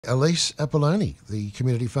Elise Apolloni, the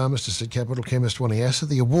community pharmacist at Capital Chemist Wanniassa,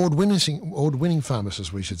 the award-winning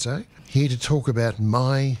pharmacist, we should say, here to talk about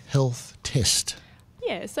MyHealthTest.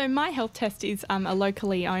 Yeah, so MyHealthTest is a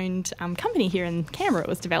locally owned company here in Canberra. It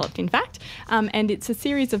was developed, in fact, and it's a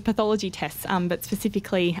series of pathology tests, but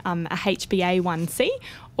specifically a HbA1c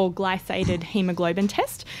or glycated hemoglobin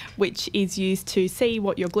test, which is used to see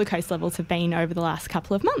what your glucose levels have been over the last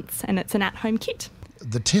couple of months, and it's an at-home kit.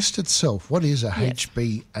 The test itself, what is a Yes.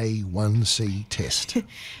 HbA1c test?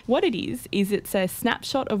 What it is it's a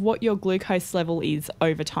snapshot of what your glucose level is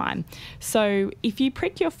over time. So if you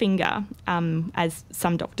prick your finger, as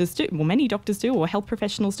some doctors do, well, many doctors do, or health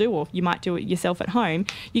professionals do, or you might do it yourself at home,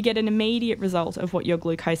 you get an immediate result of what your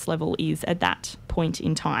glucose level is at that point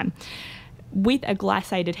in time. With a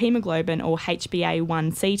glycated hemoglobin or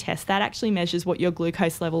HbA1c test, that actually measures what your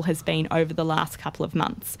glucose level has been over the last couple of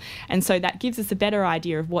months. And so that gives us a better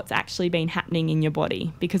idea of what's actually been happening in your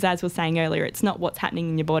body. Because as we were saying earlier, it's not what's happening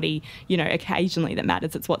in your body, occasionally that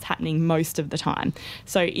matters, it's what's happening most of the time.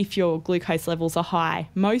 So if your glucose levels are high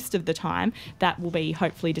most of the time, that will be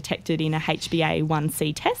hopefully detected in a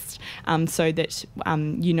HbA1c test, so that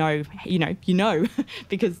you know,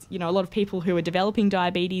 because a lot of people who are developing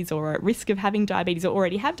diabetes or are at risk of having diabetes or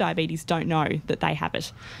already have diabetes don't know that they have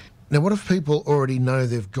it. Now, what if people already know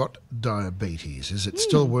they've got diabetes? Is it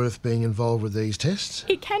still worth being involved with these tests?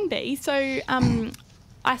 It can be. So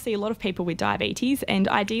I see a lot of people with diabetes, and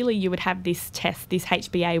ideally you would have this test, this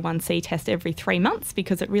HbA1c test, every 3 months,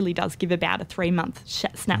 because it really does give about a 3-month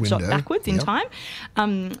snapshot Window. backwards in Yep. time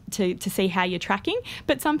to see how you're tracking.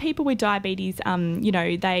 But some people with diabetes,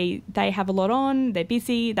 they have a lot on, they're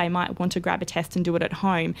busy, they might want to grab a test and do it at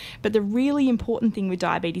home. But the really important thing with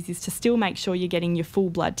diabetes is to still make sure you're getting your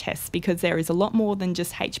full blood tests, because there is a lot more than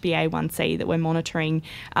just HbA1c that we're monitoring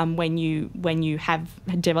when you have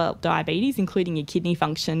developed diabetes, including your kidney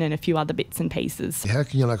function and a few other bits and pieces. How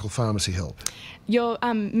can your local pharmacy help?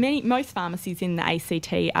 Most pharmacies in the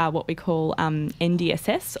ACT are what we call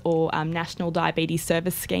NDSS, or National Diabetes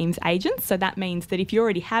Service Schemes agents. So that means that if you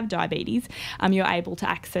already have diabetes, you're able to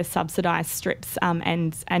access subsidised strips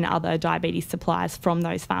and other diabetes supplies from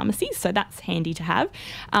those pharmacies. So that's handy to have.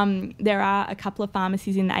 There are a couple of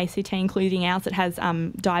pharmacies in the ACT, including ours, that has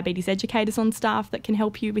diabetes educators on staff that can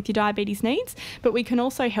help you with your diabetes needs. But we can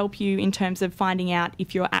also help you in terms of finding out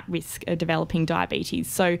if you're at risk of developing diabetes.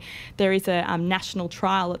 So there is a national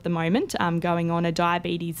trial at the moment going on, a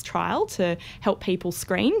diabetes trial to help people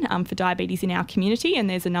screen for diabetes in our community, and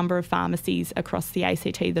there's a number of pharmacies across the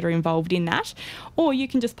ACT that are involved in that. Or you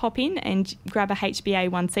can just pop in and grab a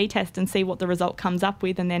HbA1c test and see what the result comes up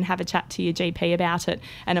with, and then have a chat to your GP about it,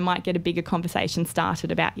 and it might get a bigger conversation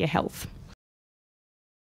started about your health.